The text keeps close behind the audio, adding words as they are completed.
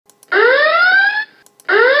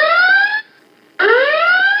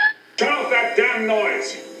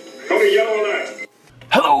Right. Call me Yellow Alert.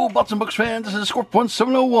 Hello, Bots and Books fans, this is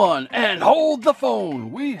Scorp1701, and hold the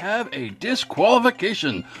phone! We have a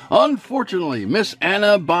disqualification. Unfortunately, Miss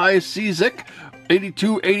Anna by Cizik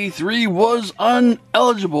 8283 was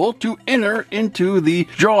ineligible to enter into the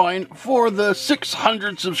drawing for the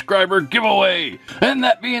 600 subscriber giveaway. And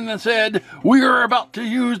that being said, we are about to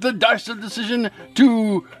use the dice of decision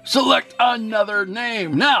to select another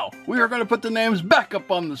name. Now, we are going to put the names back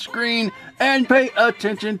up on the screen and pay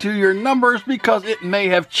attention to your numbers because it may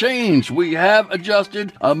have changed. We have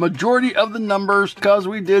adjusted a majority of the numbers because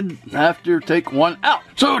we did have to take one out.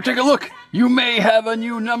 So take a look. You may have a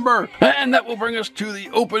new number, and that will bring us to the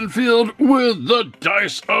open field with the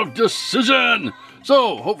dice of decision.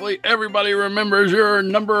 So hopefully everybody remembers your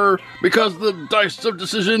number because the dice of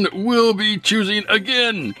decision will be choosing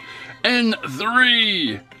again. In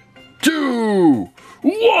 3, 2,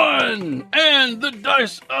 1, and the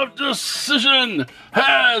dice of decision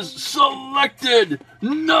has selected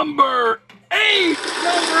number 8.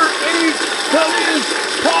 Number 8, that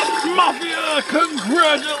is Pops Mafia.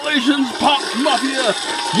 Congratulations, Pops Mafia.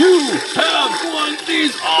 You have won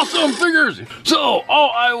these awesome figures. So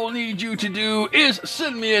all I will need you to do is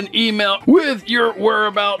send me an email with your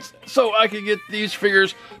whereabouts so I can get these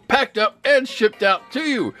figures packed up and shipped out to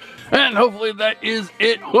you. And hopefully that is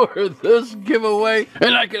it for this giveaway,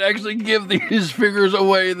 and I can actually give these figures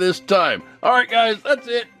away this time. Alright guys, that's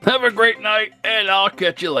it. Have a great night, and I'll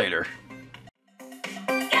catch you later.